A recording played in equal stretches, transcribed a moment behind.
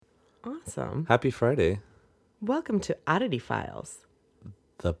Awesome. Happy Friday. Welcome to Oddity Files.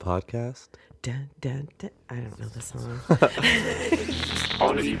 The podcast? Dun, dun, dun. I don't know the song.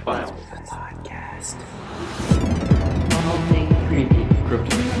 Oddity Files. The podcast. All things creepy,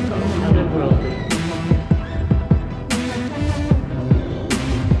 Cryptic. otherworldly.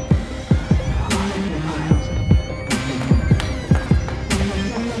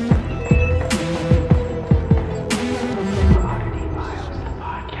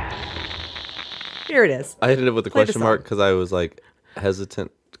 Here it is. I ended up with a Play the question song. mark because I was like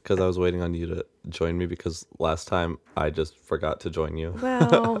hesitant because I was waiting on you to join me because last time I just forgot to join you.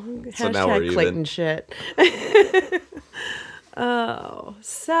 Well, So now we're hashtag even. Clayton shit. Oh,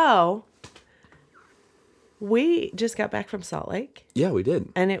 so we just got back from Salt Lake, Yeah, we did.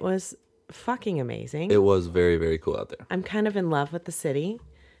 and it was fucking amazing. It was very, very cool out there. I'm kind of in love with the city.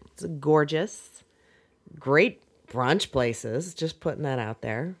 It's gorgeous. Great brunch places. Just putting that out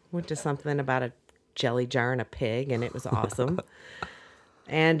there. Went to something about a jelly jar and a pig, and it was awesome.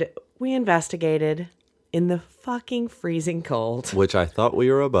 And we investigated in the fucking freezing cold. Which I thought we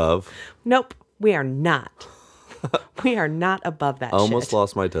were above. Nope, we are not. We are not above that Almost shit.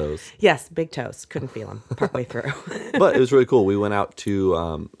 lost my toes. Yes, big toes. Couldn't feel them partway through. But it was really cool. We went out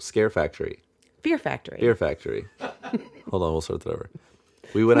to Scare Factory. Fear Factory. Beer Factory. Hold on, we'll start that over.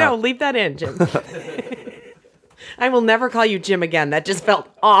 We went No, out. leave that in, Jim. I will never call you Jim again. That just felt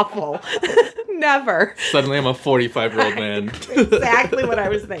awful. Never. Suddenly I'm a 45-year-old man. Exactly what I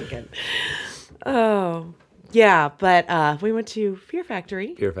was thinking. Oh, yeah. But we went to Fear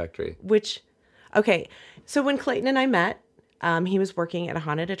Factory, Beer Factory. which, okay. So when Clayton and I met, he was working at a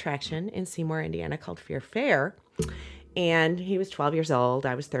haunted attraction in Seymour, Indiana called Fear Fair. And he was 12 years old.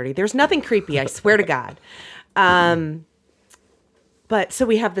 I was 30. There's nothing creepy, I swear to God. But so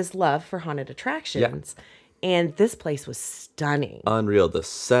we have this love for haunted attractions. And this place was stunning. Unreal. The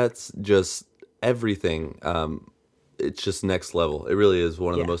sets, just everything. It's just next level. It really is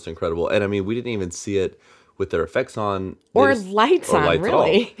one of Yeah. the most incredible. And I mean, we didn't even see it with their effects on. They Or just- lights or on, lights at all.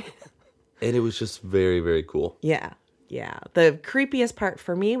 really. And it was just very, very cool. Yeah. Yeah. The creepiest part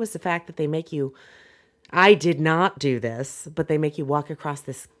for me was the fact that they make you, I did not do this, but they make you walk across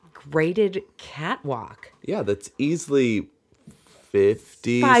this graded catwalk. Yeah, that's easily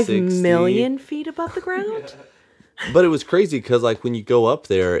 50, 5 60. million feet above the ground? But it was crazy because, like, when you go up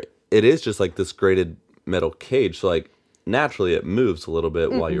there, it is just like this graded metal cage. So, like, naturally it moves a little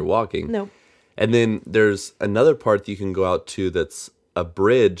bit while you're walking. Nope. And then there's another part that you can go out to that's a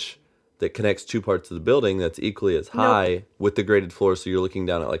bridge that connects two parts of the building that's equally as high with the graded floor. So you're looking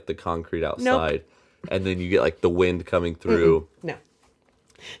down at, like, the concrete outside. And then you get, like, the wind coming through. No.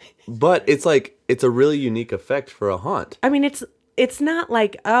 But it's, like, it's a really unique effect for a haunt. I mean, it's not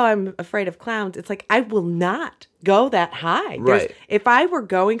like, oh, I'm afraid of clowns. It's like, I will not go that high. Right. If I were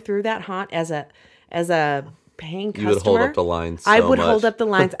going through that haunt as a paying customer, You would hold up the lines I so would much. hold up the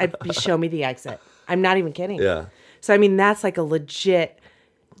lines. I'd be, show me the exit. I'm not even kidding. Yeah. So, I mean, that's like a legit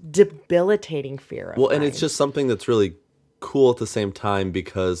debilitating fear of Well, and mine. it's just something that's really cool at the same time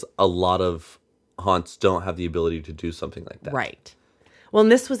because a lot of haunts don't have the ability to do something like that. Right. Well,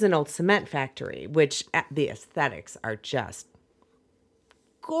 and this was an old cement factory, which the aesthetics are just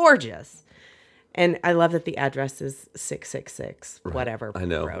gorgeous. And I love that the address is 666, whatever I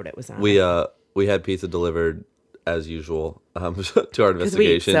know. road it was on. We had pizza delivered as usual to our Because we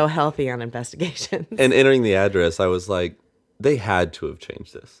eat investigation. so healthy on investigations. And entering the address, I was like, they had to have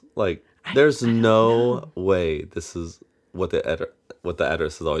changed this. Like, there's no way this is what the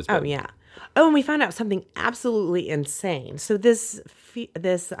address has always been. Oh, yeah. Oh, and we found out something absolutely insane. So this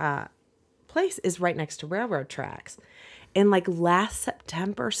place is right next to railroad tracks. And like last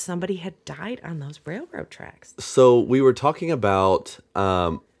September, somebody had died on those railroad tracks. So we were talking about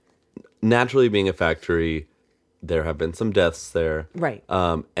naturally being a factory. There have been some deaths there. Right.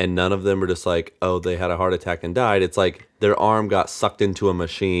 And none of them are just like, oh, they had a heart attack and died. It's like their arm got sucked into a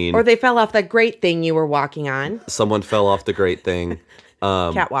machine. Or they fell off that great thing you were walking on. Someone fell off the great thing.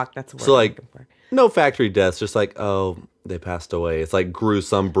 Catwalk, that's the word So, I'm like, looking for. no factory deaths, just like, oh, they passed away. It's like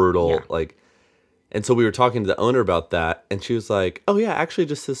gruesome, brutal. Yeah. Like, and so we were talking to the owner about that. And she was like, oh, yeah, actually,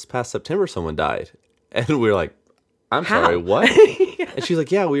 just this past September, someone died. And we were like, I'm How? sorry, what? And she's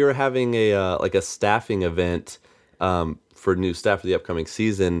like, yeah, we were having a staffing event for new staff for the upcoming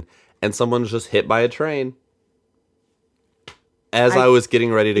season, and someone was just hit by a train. As I was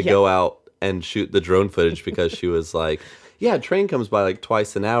getting ready to go out and shoot the drone footage because she was like, yeah, a train comes by like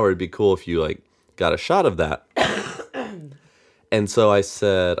twice an hour. It'd be cool if you like got a shot of that. And so I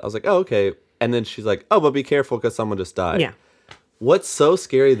was like, oh, okay. And then she's like, oh, but be careful because someone just died. Yeah. What's so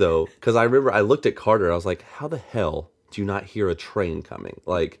scary though, because I remember I looked at Carter, I was like, how the hell do you not hear a train coming?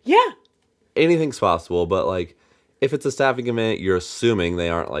 Like, Yeah. anything's possible, but like, if it's a staffing event, you're assuming they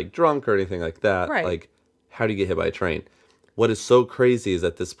aren't like drunk or anything like that. Right. Like, how do you get hit by a train? What is so crazy is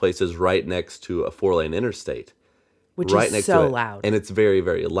that this place is right next to a 4-lane interstate. Which Right is next so to it. loud. And it's very,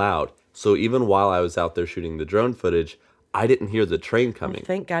 very loud. So even while I was out there shooting the drone footage, I didn't hear the train coming.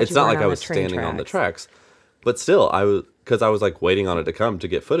 thank God it's you not weren't like on I the was train standing on the tracks. tracks. But still, because I was like waiting on it to come to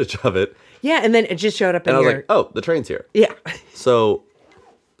get footage of it. Yeah, and then it just showed up in And I was your... like, oh, the train's here. Yeah. So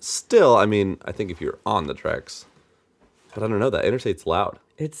still, I mean, I think if you're on the tracks, but I don't know, that interstate's loud.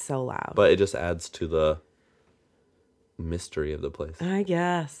 It's so loud. But it just adds to the mystery of the place. I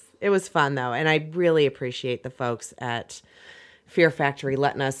guess. It was fun, though, and I really appreciate the folks at Fear Factory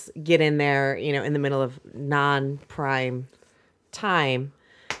letting us get in there, in the middle of non-prime time.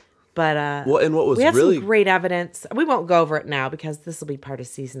 But Well, and what was we have really some great evidence. We won't go over it now because this will be part of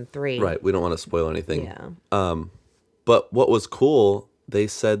season 3. right, we don't want to spoil anything. Yeah. But what was cool, they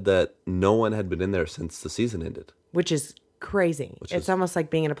said that no one had been in there since the season ended. Which is crazy. It's is- almost like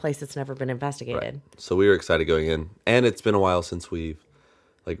being in a place that's never been investigated. So we were excited going in, and it's been a while since we've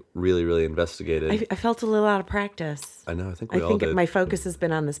like really, really investigated. I felt a little out of practice. I know. I think I we all think did. my focus has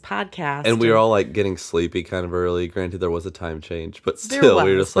been on this podcast. And we were all like getting sleepy kind of early. Granted, there was a time change, but There still,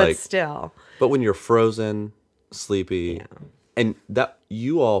 we were was, just but like. still. But when you're frozen, sleepy, and that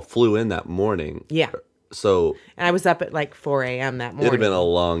you all flew in that morning. Yeah. So And I was up at like 4 a.m. that morning. it'd have been a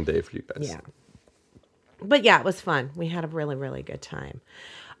long day for you guys. Yeah. But yeah, it was fun. We had a really, really good time.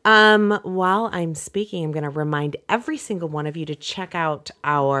 While I'm speaking, I'm going to remind every single one of you to check out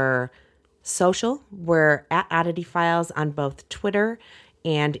our social. We're at Oddity Files on both Twitter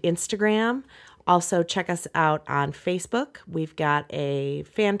and Instagram. Also, check us out on Facebook. We've got a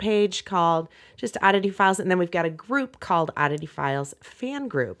fan page called just Oddity Files, and then we've got a group called Oddity Files Fan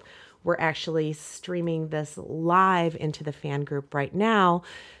Group. We're actually streaming this live into the fan group right now.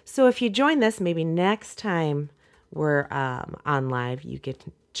 So if you join this, maybe next time we're on live, you get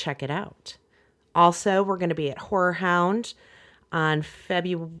to check it out. Also, we're going to be at Horror Hound on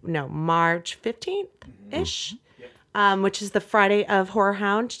March 15th-ish, which is the Friday of Horror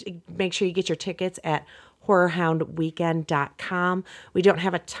Hound. Make sure you get your tickets at horrorhoundweekend.com. We don't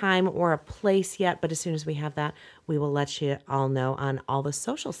have a time or a place yet, but as soon as we have that, we will let you all know on all the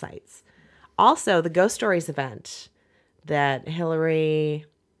social sites. Also, the Ghost Stories event that Hillary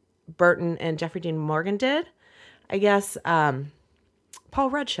Burton and Jeffrey Dean Morgan did, I guess Paul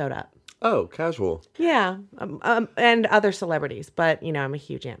Rudd showed up. Oh, casual. Yeah, and other celebrities. But, I'm a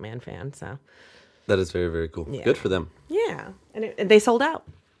huge Ant-Man fan, so. That is very, very cool. Yeah. Good for them. Yeah, and they sold out.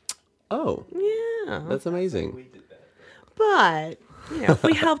 Oh, Yeah, that's amazing. but, if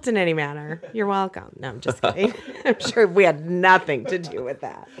we helped in any manner, you're welcome. No, I'm just kidding. I'm sure we had nothing to do with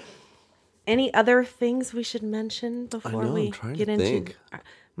that. Any other things we should mention before know, we I'm trying get to into think.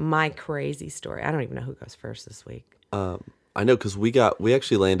 my crazy story? I don't even know who goes first this week. I know, because we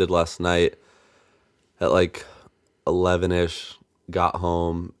actually landed last night at like 11-ish, got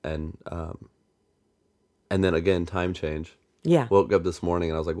home, and then again, time change. Yeah, Woke up this morning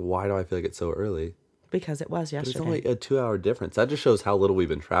and I was like, why do I feel like it's so early? because it was It's yesterday, only a 2-hour difference. That just shows how little we've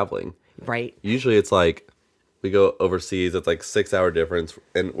been traveling. right? Usually it's like we go overseas, it's like 6-hour difference,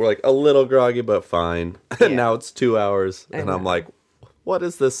 and we're like a little groggy, but fine. And Yeah. now it's 2 hours, and I'm know. like, what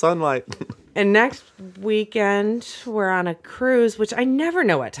is this sunlight? And next weekend, we're on a cruise, which I never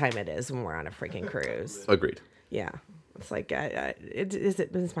know what time it is when we're on a freaking cruise. Agreed. Yeah. It's like,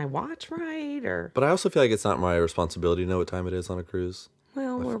 is my watch right? Or, But I also feel like it's not my responsibility to know what time it is on a cruise.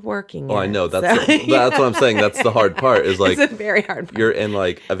 well, we're working. Oh, I it, know. That's so- that's what I'm saying. That's the hard part. Is like it's a very hard part. you're in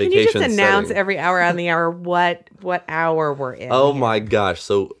like a Can you vacation just announce setting. every hour on the hour what hour we're in? Oh here? my gosh!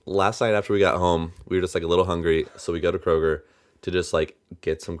 So last night after we got home, we were just like a little hungry, so we go to Kroger to just like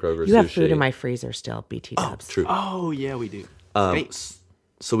get some Kroger You sushi. have food in my freezer still, BT Dubs. True. Oh yeah, we do. Great.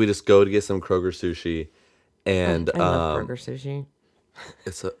 So we just go to get some Kroger sushi, and I love burger sushi.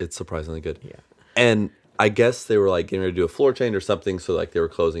 it's surprisingly good. Yeah. And I guess they were like getting ready to do a floor change or something, so like they were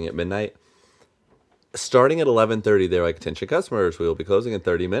closing at midnight. Starting at 11:30, they were like, "Attention customers, we will be closing in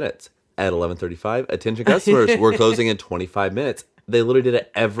 30 minutes." At 11:35, "Attention customers, we're closing in 25 minutes." They literally did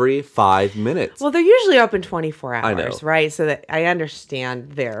it every 5 minutes. Well, they're usually open 24 hours, I know. right? So that I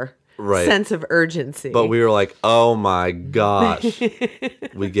understand their Right. sense of urgency. But we were like, "Oh my gosh,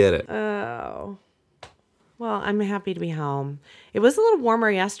 we get it." Oh. Well, I'm happy to be home. It was a little warmer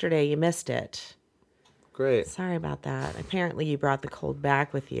yesterday. You missed it. Great. Sorry about that. Apparently, you brought the cold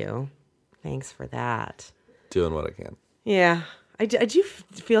back with you. Thanks for that. Doing what I can. Yeah. I do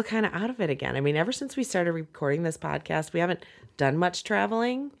feel kind of out of it again. I mean, ever since we started recording this podcast, we haven't done much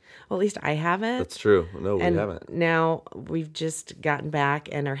traveling. Well, at least I haven't. That's true. No, we and haven't. now we've just gotten back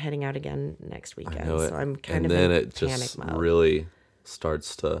and are heading out again next weekend. I know it. So I'm kind and of then in it panic just mode. really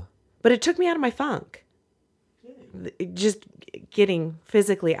starts to. But it took me out of my funk. Just getting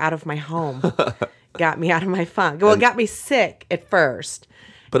physically out of my home got me out of my funk. Well, it got me sick at first.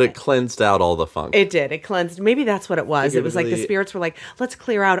 But it cleansed out all the funk. It did. It cleansed. Maybe that's what it was. It was like the Figuratively- spirits were like, let's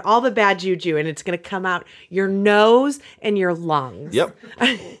clear out all the bad juju and it's going to come out your nose and your lungs. Yep.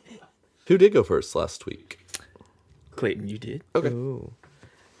 Who did go first last week? Clayton, you did. Okay. Ooh.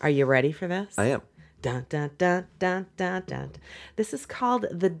 Are you ready for this? I am. Dun, dun, dun, dun, dun, dun. This is called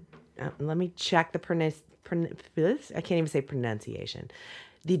the, let me check the I can't even say pronunciation.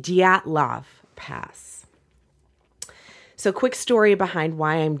 The Dyatlov Pass. So quick story behind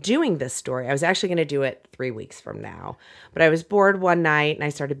why I'm doing this story. I was actually going to do it 3 weeks from now, but I was bored one night and I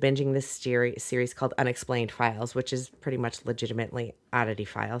started binging this series called Unexplained Files, which is pretty much legitimately oddity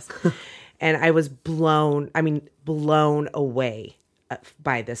files. And I was blown away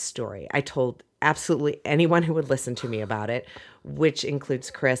by this story. I told absolutely anyone who would listen to me about it, which includes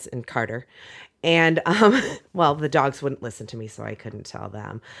Chris and Carter. And, well, the dogs wouldn't listen to me, so I couldn't tell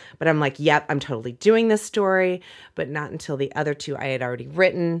them. But I'm like, yep, I'm totally doing this story, but not until the other two I had already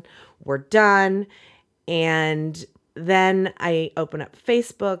written were done. And then I open up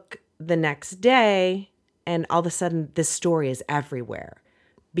Facebook the next day, and all of a sudden, this story is everywhere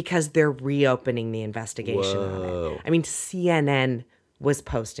because they're reopening the investigation on it. I mean, CNN was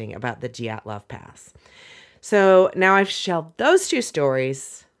posting about the Dyatlov Pass. So now I've shelved those two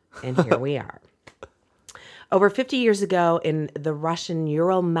stories, and here we are. Over 50 years ago in the Russian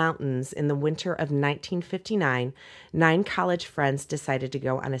Ural Mountains in the winter of 1959, 9 college friends decided to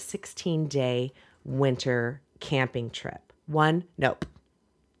go on a 16-day winter camping trip. 1, nope.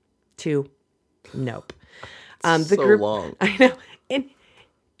 2, nope. So long. I know. And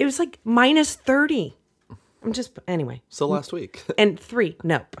it was like minus 30. Anyway. So last week. And 3,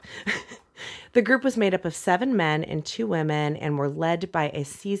 nope. The group was made up of 7 men and 2 women and were led by a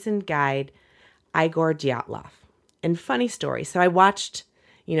seasoned guide, Igor Dyatlov. And funny story. So I watched,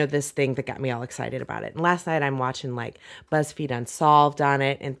 this thing that got me all excited about it. And last night I'm watching like BuzzFeed Unsolved on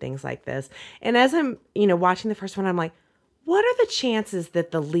it and things like this. And as I'm, watching the first one, I'm like, what are the chances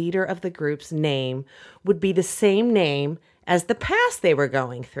that the leader of the group's name would be the same name as the pass they were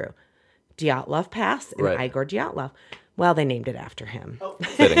going through? Dyatlov Pass and Right. Igor Dyatlov. Well, they named it after him.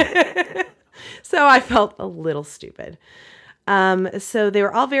 Fitting. So I felt a little stupid. So they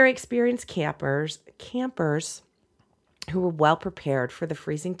were all very experienced campers who were well prepared for the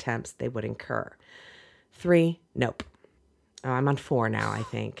freezing temps they would incur. 3, nope. Oh, I'm on 4 now, I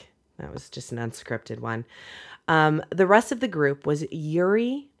think. That was just an unscripted one. The rest of the group was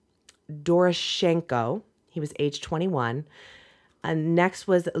Yuri Doroshenko. He was age 21. Next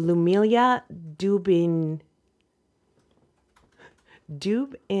was Lumilia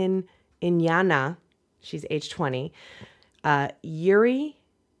Dubinyana. She's age 20. Yuri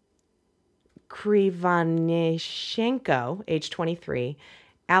Krivanishenko, age 23.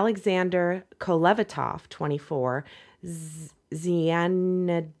 Alexander Kolevatov, 24.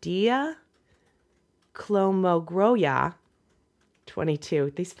 Zianadia Klomogroya,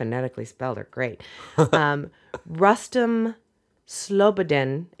 22. These phonetically spelled are great. Rustam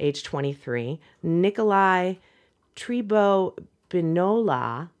Slobodin, age 23. Nikolai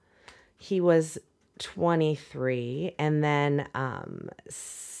Tribobinola, he was 23. And then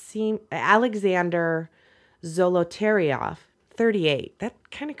Alexander Zolotaryov, 38.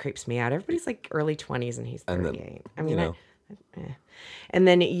 That kind of creeps me out. Everybody's like early 20s and he's 38. I mean, And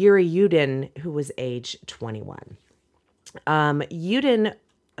then Yuri Yudin, who was age 21. Yudin,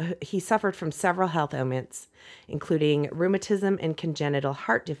 he suffered from several health ailments, including rheumatism and congenital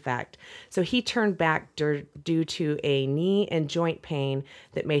heart defect. So he turned back due to a knee and joint pain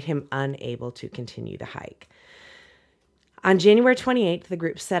that made him unable to continue the hike. On January 28th, the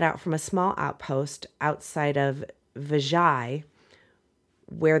group set out from a small outpost outside of Vijay,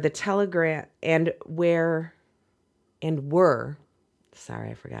 where the telegram were, sorry,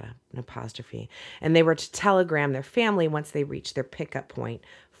 I forgot an apostrophe, and they were to telegram their family once they reached their pickup point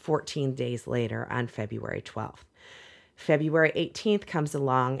 14 days later on February 12th. February 18th comes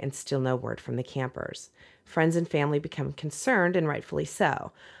along and still no word from the campers. Friends and family become concerned, and rightfully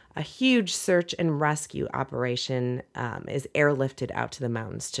so. A huge search and rescue operation is airlifted out to the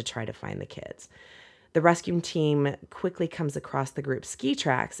mountains to try to find the kids. The rescue team quickly comes across the group's ski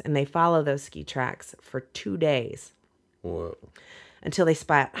tracks, and they follow those ski tracks for 2 days. Whoa. Until they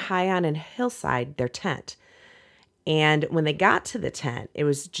spot high on a hillside their tent. And when they got to the tent, it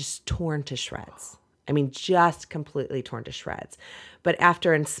was just torn to shreds. I mean, just completely torn to shreds. But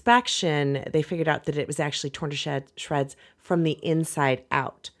after inspection, they figured out that it was actually torn to shreds from the inside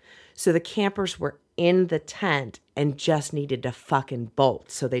out. So the campers were in the tent and just needed to fucking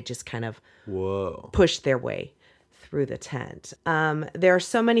bolt. So they just kind of pushed their way through the tent. There are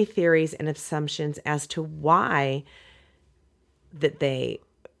so many theories and assumptions as to why that they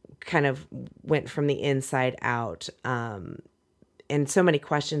kind of went from the inside out. And so many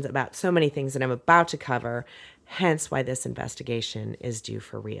questions about so many things that I'm about to cover, hence why this investigation is due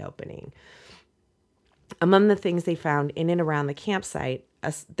for reopening. Among the things they found in and around the campsite,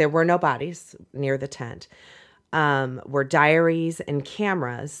 there were no bodies near the tent, were diaries and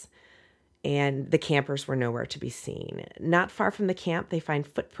cameras, and the campers were nowhere to be seen. Not far from the camp, they find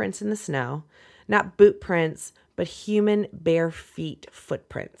footprints in the snow, not boot prints, but human bare feet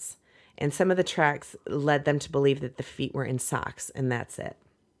footprints. And some of the tracks led them to believe that the feet were in socks, and that's it.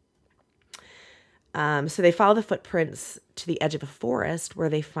 So they follow the footprints to the edge of a forest where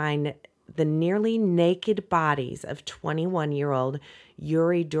they find the nearly naked bodies of 21-year-old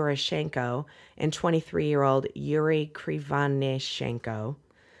Yuri Doroshenko and 23-year-old Yuri Krivonishenko.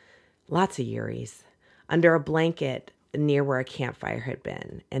 Lots of Yuris. Under a blanket near where a campfire had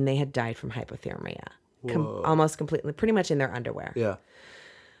been, and they had died from hypothermia. Almost completely, pretty much in their underwear. Yeah.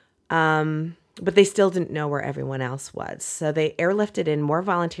 But they still didn't know where everyone else was. So they airlifted in more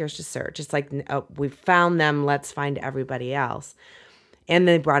volunteers to search. It's like, oh, we found them, let's find everybody else. And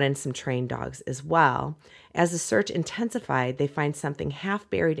they brought in some trained dogs as well. As the search intensified, they find something half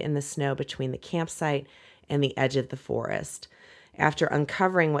buried in the snow between the campsite and the edge of the forest. After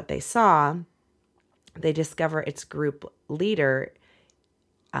uncovering what they saw, they discover its group leader,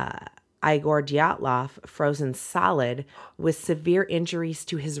 Igor Dyatlov, frozen solid with severe injuries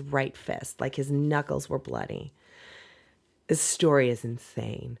to his right fist, like his knuckles were bloody. This story is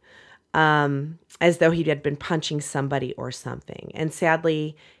insane. As though he had been punching somebody or something. And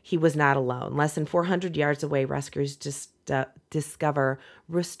sadly, he was not alone. Less than 400 yards away, rescuers discover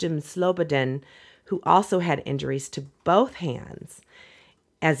Rustem Slobodin, who also had injuries to both hands,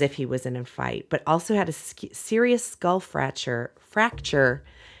 as if he was in a fight, but also had a serious skull fracture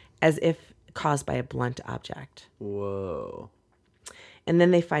as if caused by a blunt object. Whoa. And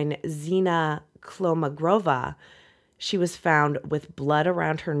then they find Zina Klomagrova. She was found with blood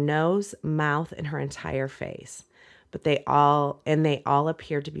around her nose, mouth, and her entire face. But they all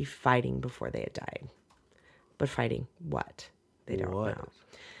appeared to be fighting before they had died. But fighting what? They don't know.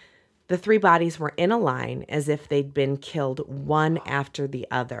 The three bodies were in a line as if they'd been killed one after the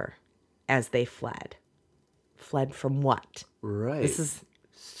other as they fled. Fled from what? Right. This is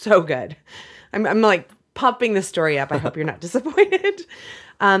so good. I'm like pumping the story up. I hope you're not disappointed.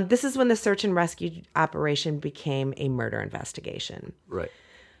 This is when the search and rescue operation became a murder investigation. Right.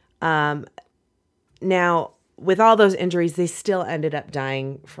 Now, with all those injuries, they still ended up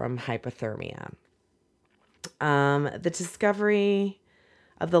dying from hypothermia. The discovery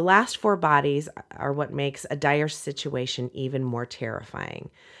of the last four bodies are what makes a dire situation even more terrifying.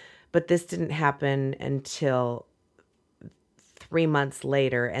 But this didn't happen until 3 months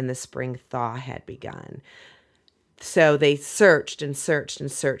later, and the spring thaw had begun. So they searched and searched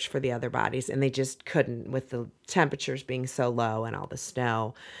and searched for the other bodies, and they just couldn't with the temperatures being so low and all the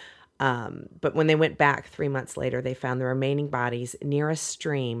snow. But when they went back 3 months later, they found the remaining bodies near a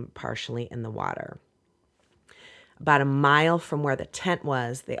stream, partially in the water. About a mile from where the tent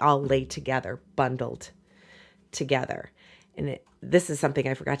was, they all lay together, bundled together. And this is something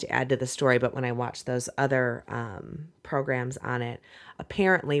I forgot to add to the story, but when I watched those other programs on it,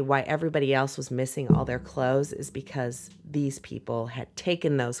 apparently why everybody else was missing all their clothes is because these people had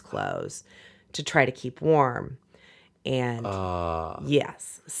taken those clothes to try to keep warm. And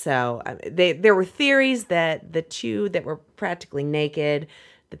yes, so there were theories that the two that were practically naked,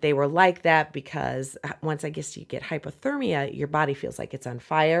 that they were like that because once I guess you get hypothermia, your body feels like it's on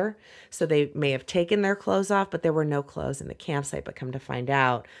fire. So they may have taken their clothes off, but there were no clothes in the campsite. But come to find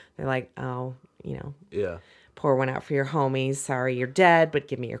out, they're like, oh, yeah, pour one out for your homies. Sorry, you're dead, but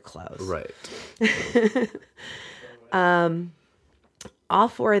give me your clothes. Right. All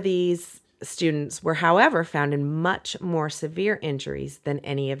four of these students were, however, found in much more severe injuries than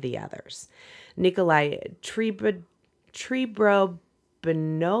any of the others. Nikolai Trebrobinoli,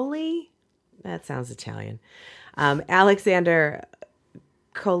 that sounds Italian. Alexander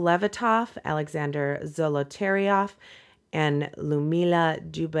Kolevatov, Alexander Zolotaryov, and Lumila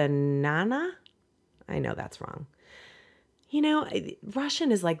Dubanana. I know that's wrong.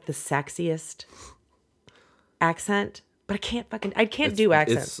 Russian is like the sexiest accent, but I can't do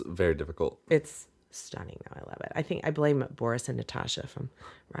accents. It's very difficult. It's Stunning, though. I love it. I think I blame Boris and Natasha from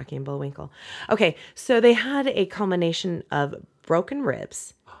Rocky and Bullwinkle. Okay, so they had a culmination of broken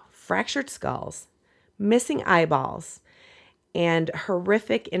ribs, fractured skulls, missing eyeballs, and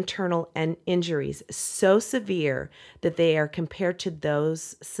horrific internal injuries so severe that they are compared to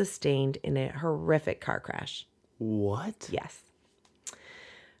those sustained in a horrific car crash. What? Yes.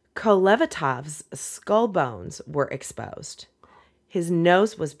 Kolevatov's skull bones were exposed. His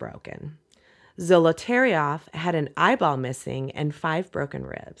nose was broken. Zolotaryov had an eyeball missing and 5 broken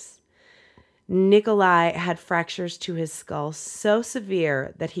ribs. Nikolai had fractures to his skull so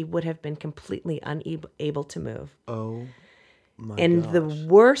severe that he would have been completely unable to move. Oh, my And gosh. the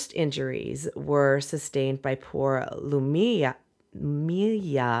worst injuries were sustained by poor Lumia.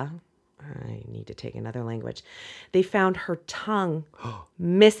 I need to take another language. They found her tongue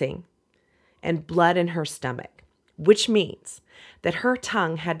missing and blood in her stomach, which means that her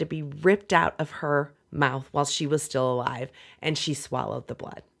tongue had to be ripped out of her mouth while she was still alive, and she swallowed the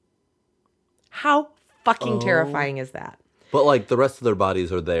blood. How fucking terrifying is that? But like the rest of their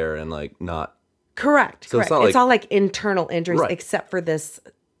bodies are there and like not. Correct. So it's correct. not It's like- all like internal injuries, Right. except for this.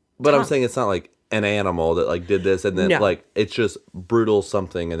 But I'm tongue. saying it's not like an animal that like did this and then No. like it's just brutal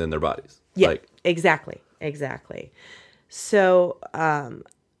something and then their bodies. Yeah, Like, exactly. So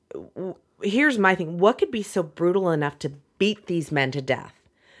here's my thing. What could be so brutal enough to beat these men to death,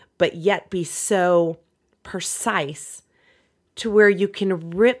 but yet be so precise to where you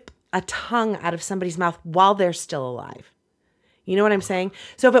can rip a tongue out of somebody's mouth while they're still alive? You know what I'm saying?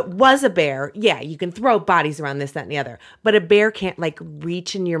 So if it was a bear, yeah, you can throw bodies around this, that, and the other. But a bear can't like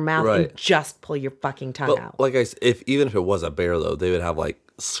reach in your mouth Right. and just pull your fucking tongue but out. like even if it was a bear though, they would have like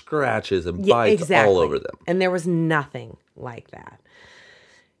scratches and Yeah, bites exactly. all over them. And there was nothing like that.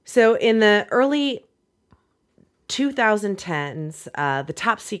 So in the early 2010s, the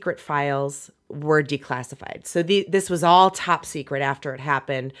top secret files were declassified. So this was all top secret after it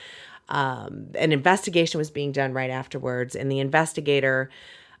happened. An investigation was being done right afterwards. And the investigator,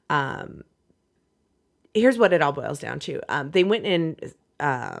 here's what it all boils down to. They went and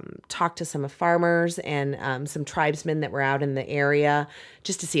talked to some farmers and some tribesmen that were out in the area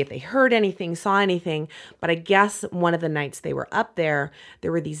just to see if they heard anything, saw anything. But I guess one of the nights they were up there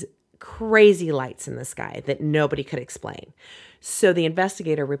were these crazy lights in the sky that nobody could explain. So the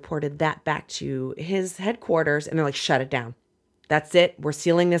investigator reported that back to his headquarters, and they're like, shut it down. That's it. We're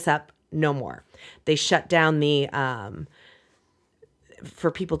sealing this up. No more. They shut down the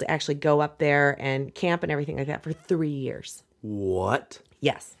for people to actually go up there and camp and everything like that for 3 years. What?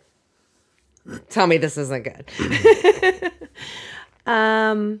 Yes. Tell me this isn't good.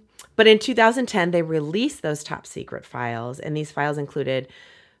 But in 2010, they released those top secret files, and these files included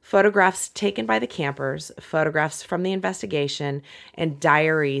photographs taken by the campers, photographs from the investigation, and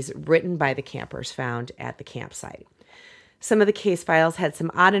diaries written by the campers found at the campsite. Some of the case files had some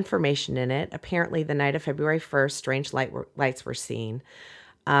odd information in it. Apparently, the night of February 1st, strange lights were seen.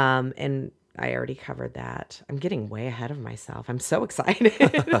 And I already covered that. I'm getting way ahead of myself. I'm so excited.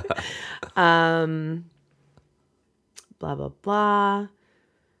 Blah, blah, blah. I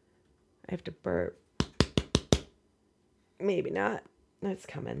have to burp. Maybe not. It's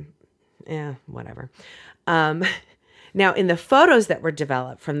coming. Yeah, whatever. Now, in the photos that were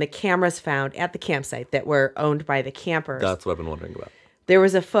developed from the cameras found at the campsite that were owned by the campers, That's what I've been wondering about. there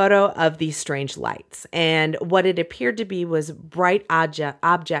was a photo of these strange lights. And what it appeared to be was bright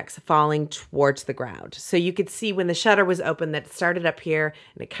objects falling towards the ground. So you could see when the shutter was open that it started up here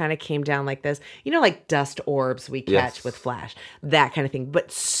and it kind of came down like this. You know, like dust orbs we catch Yes. with flash. That kind of thing.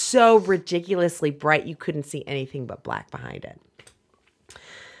 But so ridiculously bright you couldn't see anything but black behind it.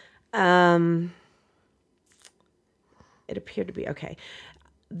 It appeared to be okay.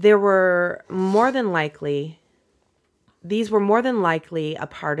 These were more than likely a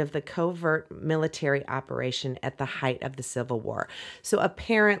part of the covert military operation at the height of the Civil War. So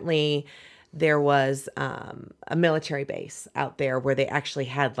apparently there was a military base out there where they actually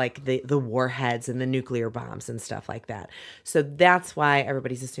had like the warheads and the nuclear bombs and stuff like that. So that's why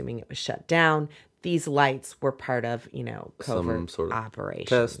everybody's assuming it was shut down. These lights were part of, covert Some sort of operations.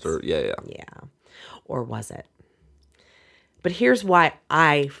 Test or yeah. Yeah. Or was it? But here's why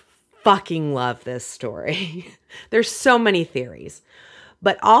I fucking love this story. There's so many theories.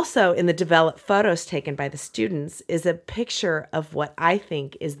 But also in the developed photos taken by the students is a picture of what I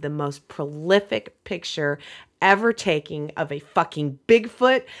think is the most prolific picture ever taken of a fucking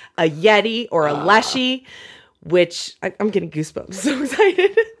Bigfoot, a Yeti, or a Leshy, which I'm getting goosebumps. I'm so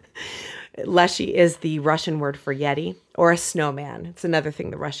excited. Leshy is the Russian word for Yeti, or a snowman. It's another thing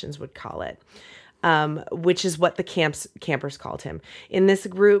the Russians would call it. which is what the campers called him. In this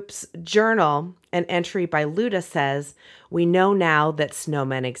group's journal, an entry by Luda says, "We know now that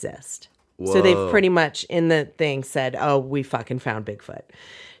snowmen exist." So Whoa. they've pretty much in the thing said, "Oh, we fucking found Bigfoot."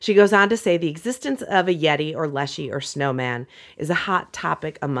 She goes on to say the existence of a Yeti or Leshy or snowman is a hot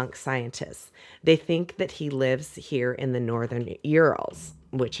topic amongst scientists. They think that he lives here in the northern Urals,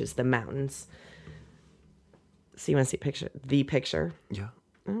 which is the mountains. So you want to see the picture? Yeah.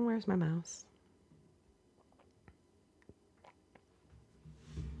 Oh, where's my mouse?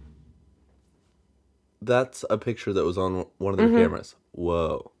 That's a picture that was on one of their cameras.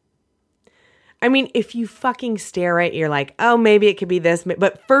 Whoa. I mean, if you fucking stare at it, you're like, oh, maybe it could be this.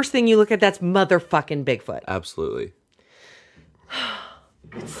 But first thing you look at, that's motherfucking Bigfoot. Absolutely.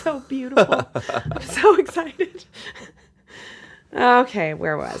 It's so beautiful. I'm so excited. Okay,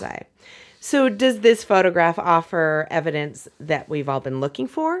 where was I? So does this photograph offer evidence that we've all been looking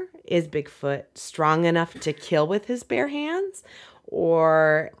for? Is Bigfoot strong enough to kill with his bare hands?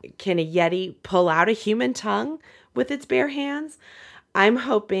 Or can a Yeti pull out a human tongue with its bare hands? I'm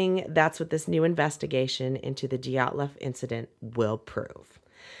hoping that's what this new investigation into the Dyatlov incident will prove.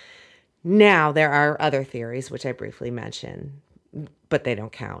 Now, there are other theories, which I briefly mentioned, but they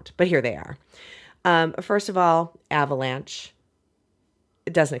don't count. But here they are. First of all, avalanche.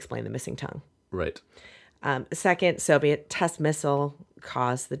 It doesn't explain the missing tongue. Right. Second, Soviet test missile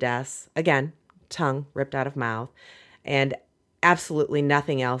caused the deaths. Again, tongue ripped out of mouth. And absolutely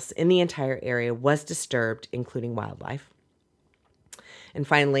nothing else in the entire area was disturbed, including wildlife. And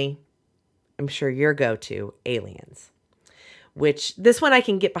finally, I'm sure your go-to, aliens. Which, this one I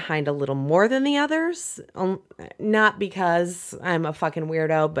can get behind a little more than the others. Not because I'm a fucking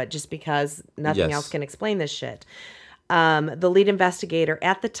weirdo, but just because nothing else can explain this shit. The lead investigator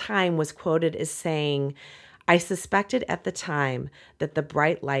at the time was quoted as saying, "I suspected at the time that the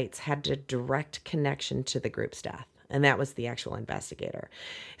bright lights had a direct connection to the group's death." And that was the actual investigator.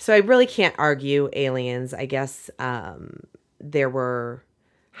 So I really can't argue aliens. I guess there were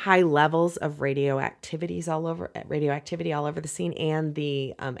high levels of radioactivity all over the scene and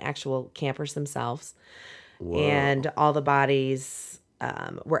the actual campers themselves. Whoa. And all the bodies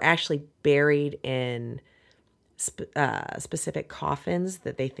were actually buried in specific coffins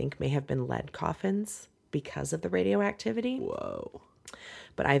that they think may have been lead coffins because of the radioactivity. Whoa.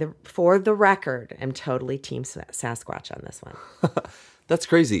 But for the record, I'm totally team Sasquatch on this one. That's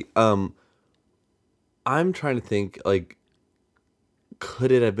crazy. I'm trying to think, like,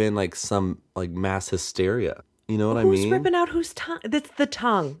 could it have been like some like mass hysteria? You know what I mean? Who's ripping out whose tongue? That's the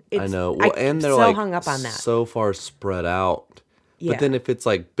tongue. I know. Well, and they're so like hung up on that. So far spread out. Yeah. But then if it's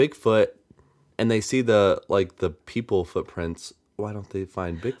like Bigfoot and they see the people footprints, why don't they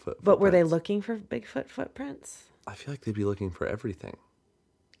find Bigfoot? But were they looking for Bigfoot footprints? I feel like they'd be looking for everything.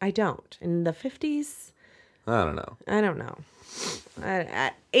 I don't. In the 50s? I don't know. I don't know.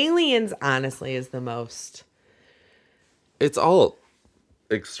 Aliens, honestly, is the most... It's all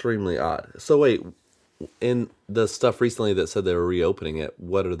extremely odd. So wait, in the stuff recently that said they were reopening it,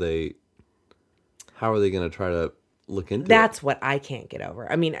 how are they going to try to look into it? That's what I can't get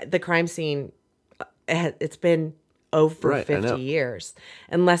over. I mean, the crime scene, it's been over 50 years.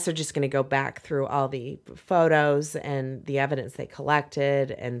 Unless they're just going to go back through all the photos and the evidence they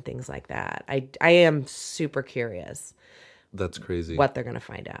collected and things like that. I am super curious. That's crazy. What they're going to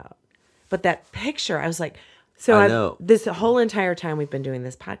find out. But that picture, I was like... I know. This whole entire time we've been doing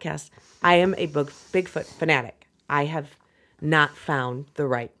this podcast, I am a Bigfoot fanatic. I have not found the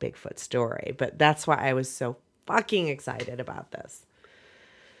right Bigfoot story, but that's why I was so fucking excited about this.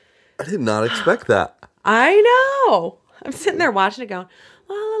 I did not expect that. I know. I'm sitting there watching it going,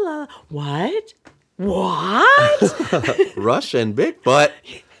 la la la. What? Russian Bigfoot.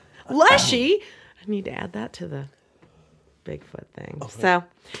 Leshy. I need to add that to the Bigfoot thing. Okay. So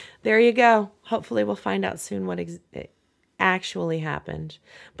there you go. Hopefully we'll find out soon what actually happened,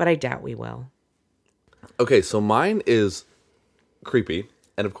 but I doubt we will. Okay, so mine is creepy.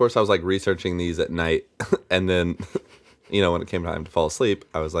 And of course I was like researching these at night. And then, when it came time to fall asleep,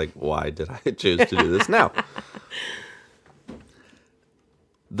 I was like, why did I choose to do this now?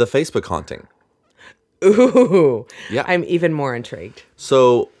 The Facebook haunting. Ooh. Yeah. I'm even more intrigued.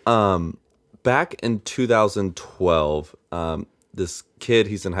 So, back in 2012, this kid,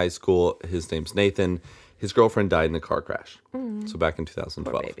 he's in high school. His name's Nathan. His girlfriend died in a car crash. So back in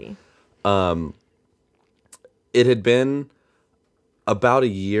 2012. Poor baby. It had been about a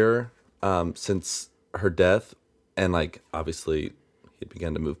year since her death. And like, obviously, he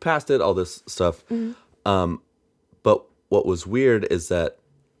began to move past it, all this stuff. Mm-hmm. But what was weird is that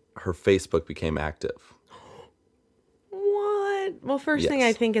her Facebook became active. What? Well, first thing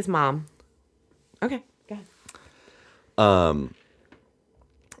I think is mom. Okay, go ahead.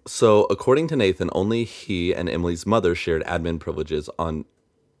 So, according to Nathan, only he and Emily's mother shared admin privileges on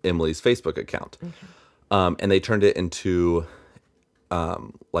Emily's Facebook account. And they turned it into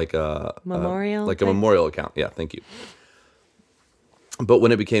like a Memorial like a thing? memorial account. Yeah, thank you. But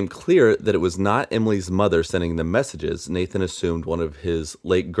when it became clear that it was not Emily's mother sending the messages, Nathan assumed one of his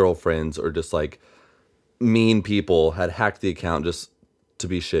late girlfriends or just like mean people had hacked the account just to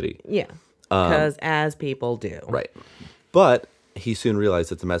be shitty. Yeah, because as people do. Right. But he soon realized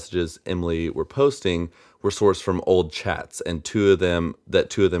that the messages Emily were posting were sourced from old chats, and two of them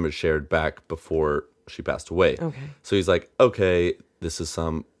had shared back before she passed away. Okay. So he's like, okay, this is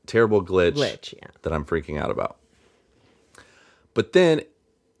some terrible glitch Yeah. that I'm freaking out about. But then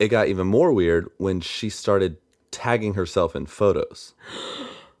it got even more weird when she started tagging herself in photos.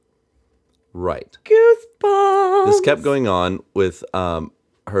 Right. Goosebumps. This kept going on with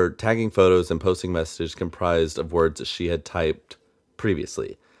her tagging photos and posting messages comprised of words that she had typed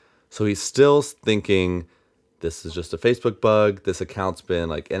previously. So he's still thinking this is just a Facebook bug. This account's been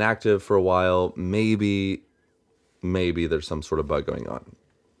like inactive for a while. Maybe there's some sort of bug going on.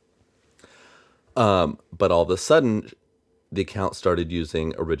 But all of a sudden, the account started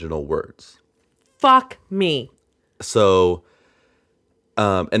using original words. Fuck me. So,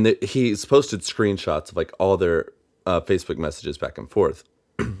 he's posted screenshots of like all their Facebook messages back and forth.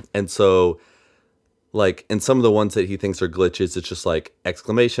 And so, like in some of the ones that he thinks are glitches, it's just like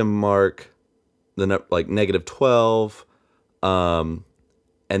exclamation mark, like -12. And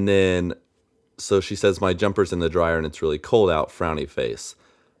then, so she says, my jumper's in the dryer and it's really cold out, frowny face.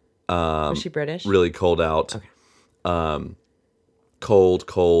 Was she British? Really cold out. Okay.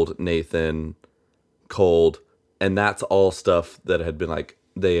 Cold, Nathan, cold. And that's all stuff that had been like,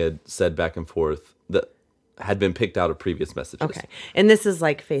 they had said back and forth that had been picked out of previous messages. Okay. And this is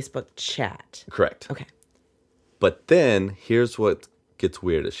like Facebook chat. Correct. Okay. But then here's what gets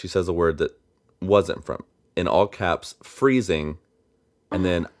weird is she says a word that wasn't from, in all caps, freezing. And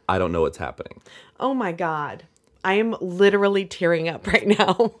then I don't know what's happening. Oh my God. I am literally tearing up right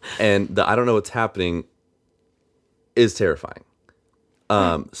now. And the I don't know what's happening is terrifying.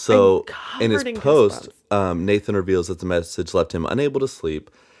 So in his covered in post, Nathan reveals that the message left him unable to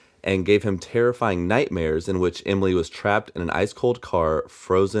sleep and gave him terrifying nightmares in which Emily was trapped in an ice cold car,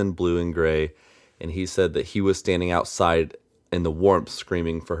 frozen blue and gray. And he said that he was standing outside in the warmth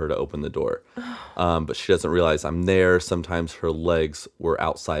screaming for her to open the door. But she doesn't realize I'm there. Sometimes her legs were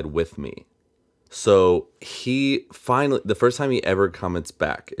outside with me. So he finally, the first time he ever comments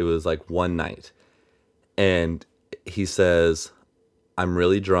back, it was like one night. And he says, I'm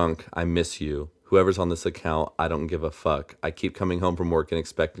really drunk. I miss you. Whoever's on this account, I don't give a fuck. I keep coming home from work and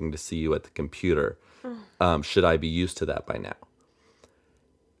expecting to see you at the computer. Should I be used to that by now?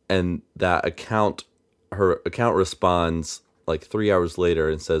 And that account, her account responds like 3 hours later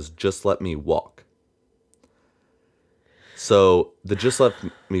and says, just let me walk. So the just let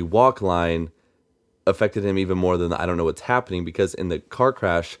me walk line affected him even more than the I don't know what's happening, because in the car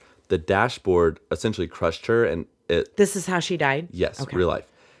crash, the dashboard essentially crushed her and it... This is how she died? Yes, Okay. real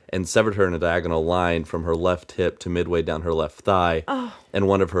life. And severed her in a diagonal line from her left hip to midway down her left thigh. Oh. And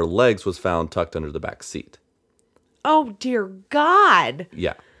one of her legs was found tucked under the back seat. Oh, dear God.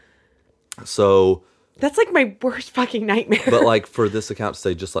 Yeah. So... That's like my worst fucking nightmare. But like for this account to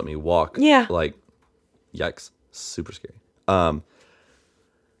say, just let me walk. Yeah. Like, yikes. Super scary.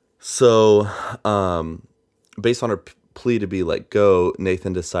 So, based on her plea to be let go,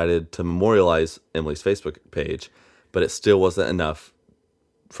 Nathan decided to memorialize Emily's Facebook page, but it still wasn't enough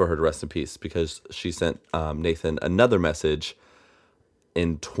for her to rest in peace because she sent Nathan another message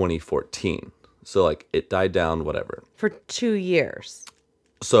in 2014. So like it died down, whatever. For 2 years.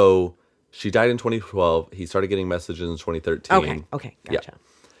 So she died in 2012. He started getting messages in 2013. Okay, Yeah. gotcha.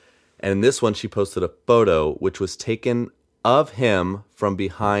 And in this one, she posted a photo which was taken of him from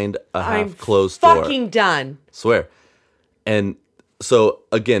behind a half-closed door. Fucking done. Swear. And so,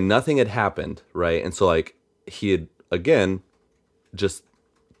 again, nothing had happened, right? And so, like, he had, again, just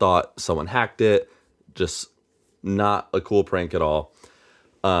thought someone hacked it. Just not a cool prank at all.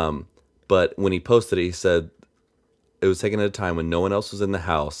 But when he posted it, he said, it was taken at a time when no one else was in the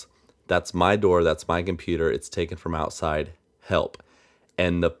house. That's my door. That's my computer. It's taken from outside. Help.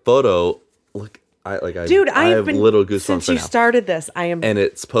 And the photo, look, I have been little goosebumps since right you now. started this. I am. And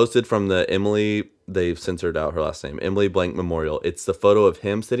it's posted from the Emily, they've censored out her last name, Emily Blank Memorial. It's the photo of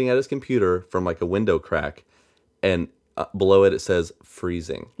him sitting at his computer from like a window crack. And below it, it says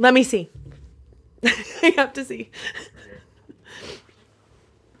freezing. Let me see. I have to see.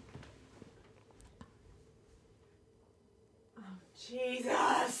 Oh,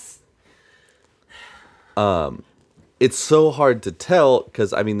 Jesus. It's so hard to tell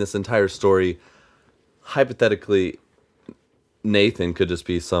because, I mean, this entire story, hypothetically, Nathan could just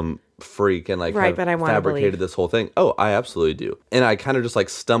be some freak and like Right, have but I wanna fabricated believe. this whole thing. Oh, I absolutely do. And I kind of just like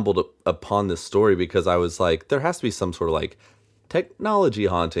stumbled upon this story because I was like, there has to be some sort of like technology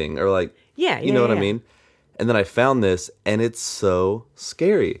haunting or like, Yeah, you know what I yeah. mean? And then I found this and it's so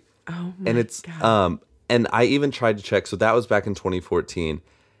scary. Oh my And it's, God. and I even tried to check. So that was back in 2014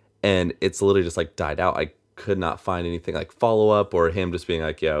 and it's literally just like died out. I could not find anything like follow up or him just being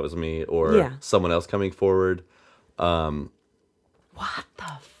like, yeah, it was me or Yeah. someone else coming forward. What the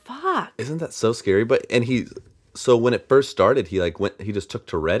fuck? Isn't that so scary? So when it first started, he just took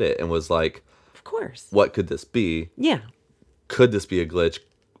to Reddit and was like, Of course. what could this be? Yeah. Could this be a glitch?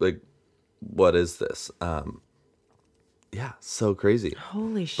 Like, what is this? Yeah, so crazy.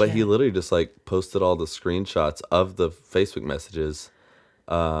 Holy shit. But he literally just like posted all the screenshots of the Facebook messages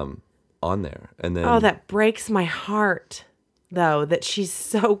on there. And then Oh, that breaks my heart, though, that she's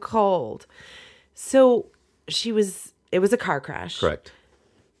so cold. So it was a car crash. correct.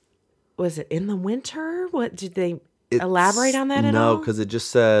 Was it in the winter? What did they elaborate on that at No, all? because it just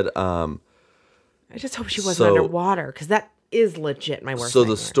said I just hope she wasn't so- underwater because that is legit my worst so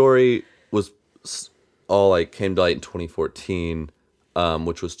nightmare. the story was all like came to light in 2014,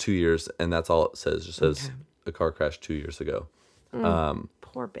 which was 2 years, and that's all it says. It just says a car crash 2 years ago.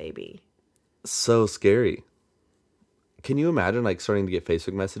 Poor baby. So scary. Can you imagine like starting to get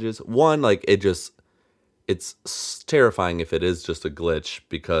Facebook messages? One, like it's terrifying if it is just a glitch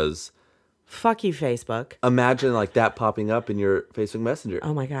because Fuck you, Facebook. imagine like that popping up in your Facebook Messenger.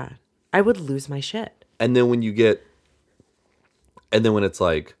 Oh my God. I would lose my shit. And then when it's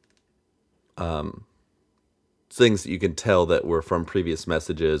like things that you can tell that were from previous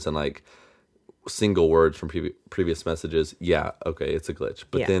messages and like single words from previous messages, yeah, okay, it's a glitch.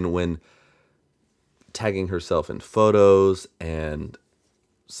 But Yeah. then when tagging herself in photos and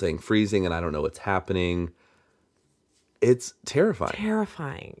saying freezing and I don't know what's happening, it's terrifying.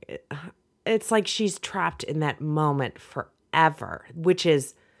 Terrifying. It's like she's trapped in that moment forever, which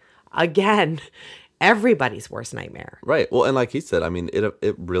is, again, everybody's worst nightmare. Right. Well, and like he said, I mean,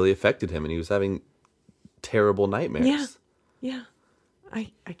 it really affected him and he was having terrible nightmares. Yeah. Yeah. I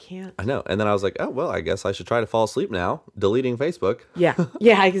can't. I know. And then I was like, oh, well, I guess I should try to fall asleep now, deleting Facebook. Yeah.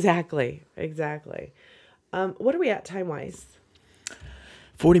 Yeah, exactly. Exactly. What are we at time-wise?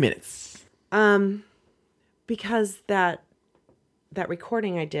 40 minutes. Because that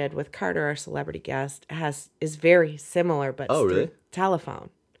recording I did with Carter, our celebrity guest, is very similar, but Oh, it's through really? telephone.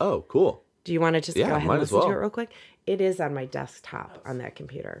 Oh, cool. Do you want to just Yeah, go ahead might and as listen to well. it real quick? It is on my desktop on that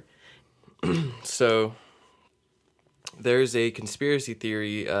computer. So there's a conspiracy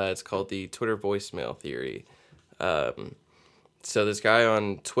theory. It's called the Twitter voicemail theory. So this guy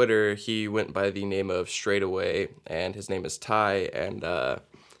on Twitter, he went by the name of Straightaway, and his name is Ty. And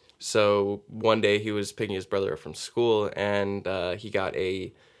so one day he was picking his brother up from school, and he got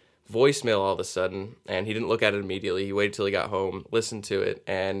a voicemail all of a sudden, and he didn't look at it immediately. He waited till he got home, listened to it,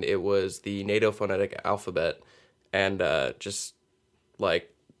 and it was the NATO phonetic alphabet, and just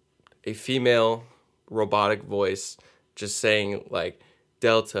like a female robotic voice just saying like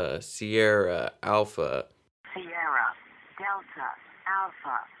Delta, Sierra, Alpha. Sierra, Delta,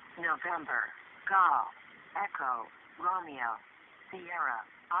 Alpha, November, Golf, Echo, Romeo, Sierra,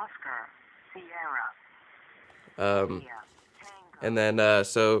 Oscar, Sierra, India, Tango. And then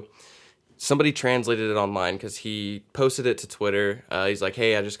so somebody translated it online because he posted it to Twitter. He's like,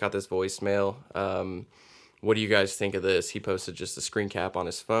 hey, I just got this voicemail. What do you guys think of this? He posted just a screen cap on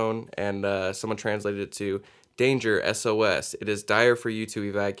his phone, and someone translated it to, danger, SOS. It is dire for you to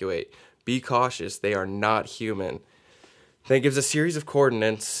evacuate. Be cautious. They are not human. Then it gives a series of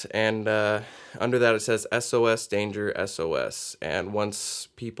coordinates, and under that it says SOS, danger, SOS. And once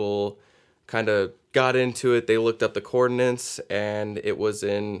people kind of got into it, they looked up the coordinates, and it was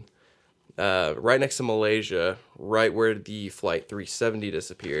in right next to Malaysia, right where the Flight 370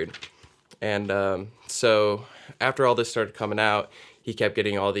 disappeared. And so after all this started coming out, he kept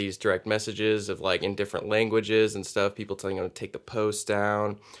getting all these direct messages of like in different languages and stuff, people telling him to take the post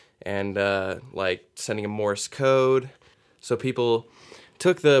down and like sending him Morse code. So people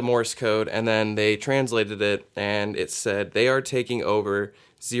took the Morse code and then they translated it, and it said they are taking over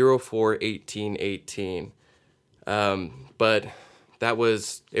 041818. But it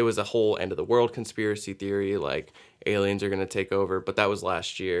was a whole end of the world conspiracy theory, like aliens are going to take over. But that was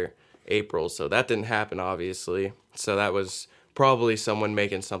last year, April, so that didn't happen, obviously. So that was probably someone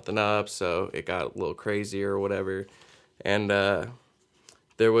making something up, so it got a little crazy or whatever. And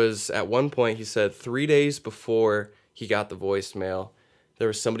there was, at one point, he said 3 days before he got the voicemail, there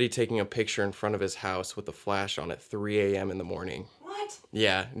was somebody taking a picture in front of his house with a flash on at 3 a.m. in the morning. What?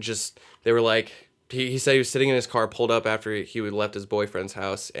 Yeah, just, they were like, he said he was sitting in his car, pulled up after he left his boyfriend's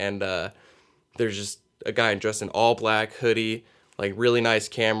house, and there's just a guy dressed in all black, hoodie, like really nice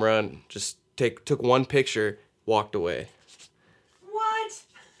camera, and just took one picture, walked away. What?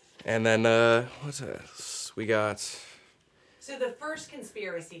 And then, what's this? We got... So the first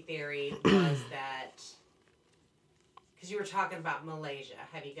conspiracy theory was that, because you were talking about Malaysia.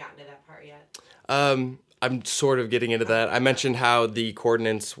 Have you gotten to that part yet? I'm sort of getting into that. I mentioned how the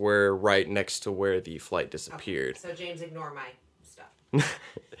coordinates were right next to where the flight disappeared. Okay. So James, ignore my stuff.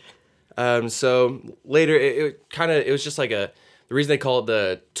 So later, it was just like the reason they call it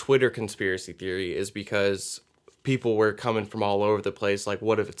the Twitter conspiracy theory is because people were coming from all over the place. Like,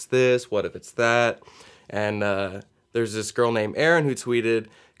 what if it's this? What if it's that? And there's this girl named Erin who tweeted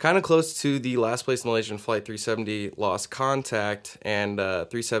kind of close to the last place Malaysian flight 370 lost contact. And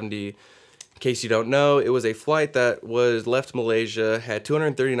 370, in case you don't know, it was a flight that was left Malaysia, had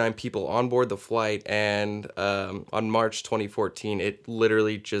 239 people on board the flight, and on March 2014, it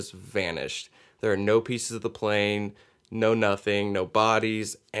literally just vanished. There are no pieces of the plane, no nothing, no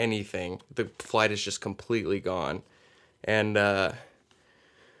bodies, anything. The flight is just completely gone. And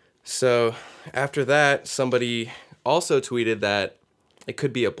so after that, somebody also tweeted that it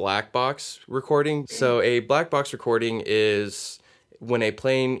could be a black box recording. So a black box recording is when a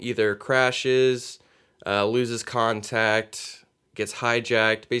plane either crashes, loses contact, gets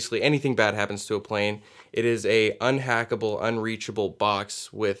hijacked, basically anything bad happens to a plane. It is a unhackable, unreachable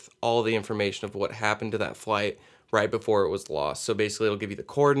box with all the information of what happened to that flight right before it was lost. So basically it'll give you the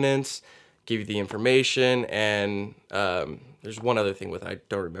coordinates, give you the information, and there's one other thing with it I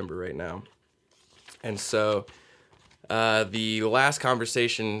don't remember right now. And so the last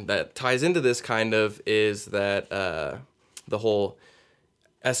conversation that ties into this kind of is that the whole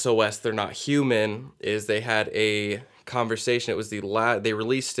SOS, they're not human, is they had a conversation. It was they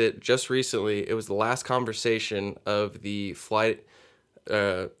released it just recently. It was the last conversation of the flight,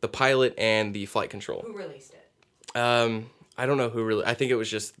 the pilot and the flight control. Who released it? I don't know who really. I think it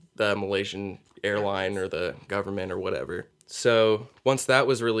was just the Malaysian airline or the government or whatever. So once that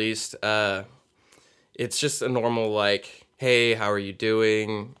was released, it's just a normal like, hey, how are you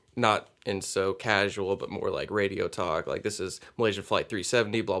doing? Not in so casual, but more like radio talk. Like, this is Malaysian Flight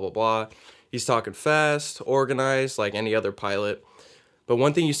 370, blah, blah, blah. He's talking fast, organized, like any other pilot. But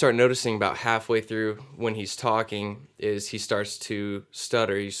one thing you start noticing about halfway through when he's talking is he starts to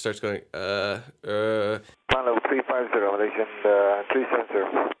stutter. He starts going, Level 350, Malaysian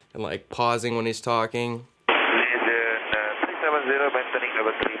 370. and like pausing when he's talking. Malaysian 370, maintaining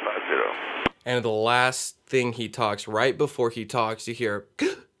level 350. And the last thing he talks, right before he talks, you hear,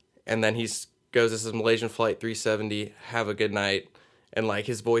 and then goes, this is Malaysian Flight 370, have a good night. And like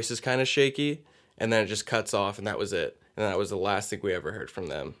his voice is kind of shaky, and then it just cuts off, and that was it. And that was the last thing we ever heard from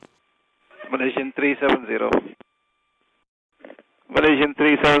them. Malaysian 370. Malaysian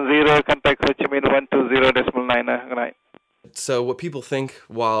 370, contact Ho Chi Minh 120.9. Good night. So what people think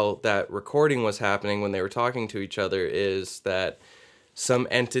while that recording was happening when they were talking to each other is that some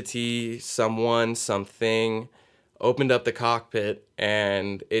entity, someone, something opened up the cockpit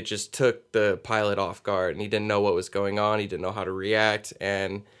and it just took the pilot off guard, and he didn't know what was going on. He didn't know how to react.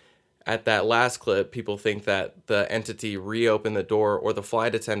 And at that last clip, people think that the entity reopened the door, or the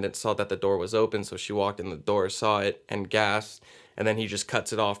flight attendant saw that the door was open, so she walked in the door, saw it, and gasped, and then he just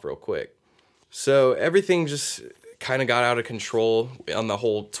cuts it off real quick. So everything just kind of got out of control on the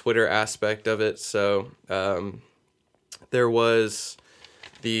whole Twitter aspect of it. So there was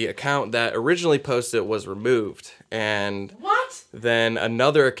the account that originally posted it was removed, and What? then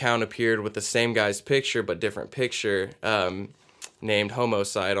another account appeared with the same guy's picture but different picture, named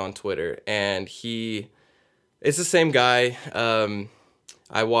Homicide on Twitter, and it's the same guy.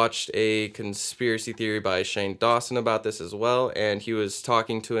 I watched a conspiracy theory by Shane Dawson about this as well, and he was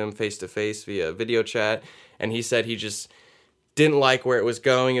talking to him face to face via video chat, and he said he just didn't like where it was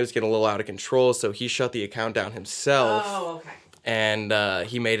going. It was getting a little out of control, so he shut the account down himself. Oh, okay. And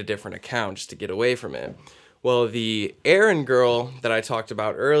he made a different account just to get away from it. Well, the Erin girl that I talked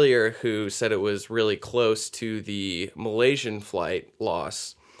about earlier, who said it was really close to the Malaysian flight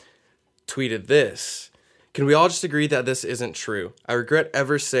loss, tweeted this. Can we all just agree that this isn't true? I regret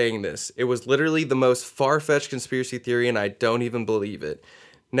ever saying this. It was literally the most far-fetched conspiracy theory, and I don't even believe it.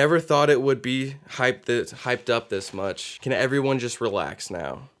 Never thought it would be hyped up this much. Can everyone just relax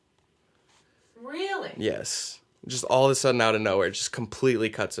now? Really? Yes. Just all of a sudden out of nowhere, it just completely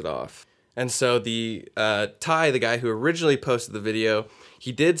cuts it off. And so the Ty, the guy who originally posted the video,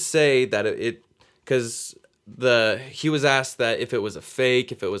 he did say that because he was asked that if it was a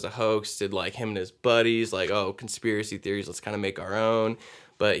fake, if it was a hoax, did like him and his buddies like, oh, conspiracy theories, let's kind of make our own.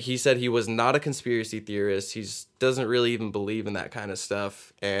 But he said he was not a conspiracy theorist. He doesn't really even believe in that kind of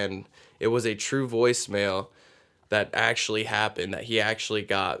stuff. And it was a true voicemail that actually happened, that he actually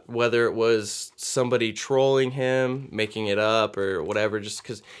got, whether it was somebody trolling him, making it up or whatever, just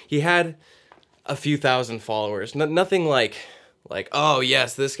because he had a few thousand followers. Nothing like, oh,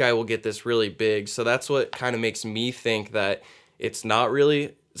 yes, this guy will get this really big. So that's what kind of makes me think that it's not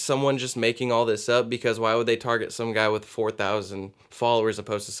really someone just making all this up, because why would they target some guy with 4,000 followers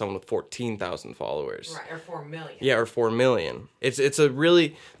opposed to someone with 14,000 followers? Right, or 4 million. Yeah, or 4 million. It's a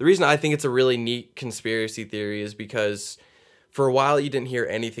really, the reason I think it's a really neat conspiracy theory is because for a while you didn't hear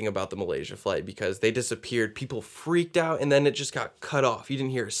anything about the Malaysia flight because they disappeared. People freaked out and then it just got cut off. You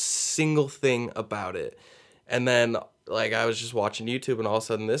didn't hear a single thing about it. And then like I was just watching YouTube and all of a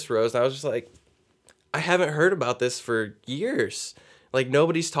sudden this rose and I was just like, I haven't heard about this for years. Like,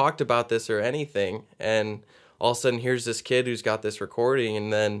 nobody's talked about this or anything. And all of a sudden, here's this kid who's got this recording,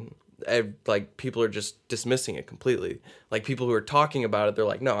 and then, like, people are just dismissing it completely. Like, people who are talking about it, they're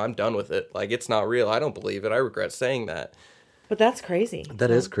like, no, I'm done with it. Like, it's not real. I don't believe it. I regret saying that. But that's crazy. That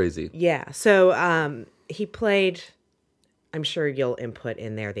is crazy. Yeah. So he played, I'm sure you'll input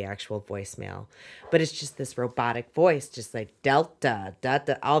in there the actual voicemail, but it's just this robotic voice, just like Delta,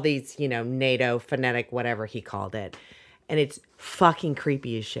 all these, NATO phonetic, whatever he called it. And it's fucking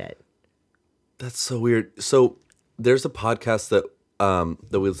creepy as shit. That's so weird. So there's a podcast that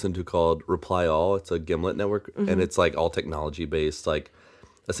we listen to called Reply All. It's a Gimlet network, and it's like all technology based. Like,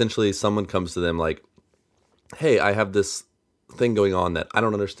 essentially, someone comes to them like, "Hey, I have this thing going on that I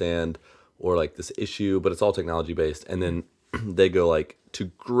don't understand, or like this issue, but it's all technology based." And then they go like to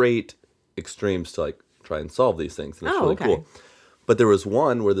great extremes to like try and solve these things, and it's really cool. But there was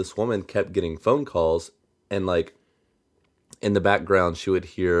one where this woman kept getting phone calls, and like, in the background, she would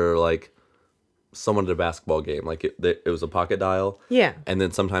hear like someone at a basketball game. Like it was a pocket dial. Yeah. And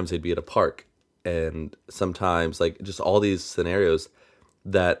then sometimes they'd be at a park. And sometimes like just all these scenarios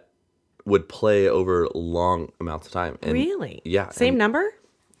that would play over long amounts of time. And Really? Yeah. Same number?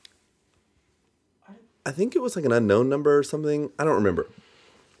 I think it was like an unknown number or something. I don't remember.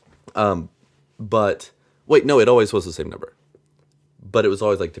 But wait, no, it always was the same number. But it was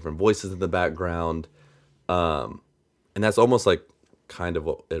always like different voices in the background. And that's almost like kind of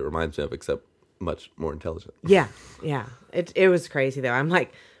what it reminds me of, except much more intelligent. Yeah. Yeah. It was crazy though. I'm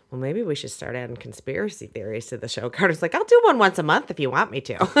like, well, maybe we should start adding conspiracy theories to the show. Carter's like, I'll do one once a month if you want me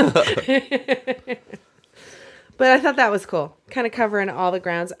to. But I thought that was cool. Kind of covering all the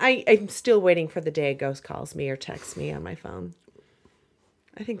grounds. I'm still waiting for the day a ghost calls me or texts me on my phone.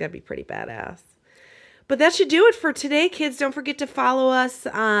 I think that'd be pretty badass. But that should do it for today, kids. Don't forget to follow us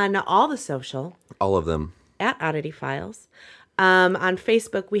on all the social. All of them. At Oddity Files. On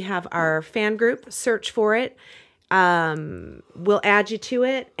Facebook, we have our fan group. Search for it. We'll add you to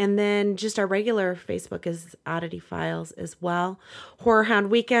it. And then just our regular Facebook is Oddity Files as well. Horror Hound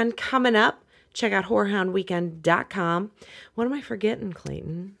Weekend coming up. Check out horrorhoundweekend.com. What am I forgetting,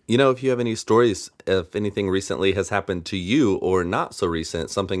 Clayton? If you have any stories, if anything recently has happened to you or not so recent,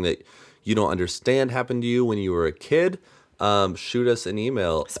 something that you don't understand happened to you when you were a kid, shoot us an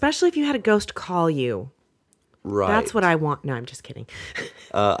email. Especially if you had a ghost call you. Right. That's what I want. No, I'm just kidding.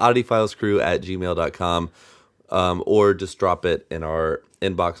 oddityfilescrew@gmail.com, or just drop it in our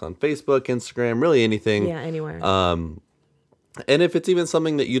inbox on Facebook, Instagram, really anything. Yeah, anywhere. And if it's even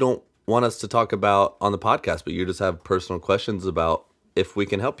something that you don't want us to talk about on the podcast, but you just have personal questions about, if we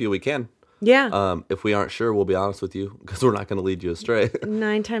can help you, we can. Yeah. If we aren't sure, we'll be honest with you, because we're not going to lead you astray.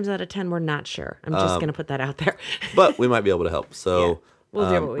 9 times out of 10, we're not sure. I'm just going to put that out there. But we might be able to help. So Yeah. We'll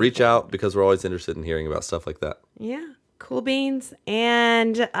do what we reach can. out, because we're always interested in hearing about stuff like that. Yeah. Cool beans.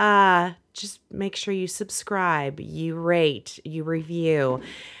 And just make sure you subscribe, you rate, you review.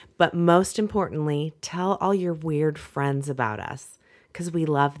 But most importantly, tell all your weird friends about us, because we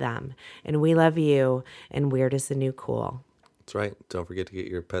love them and we love you, and weird is the new cool. That's right. Don't forget to get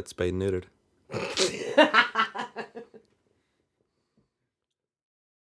your pet spayed and neutered.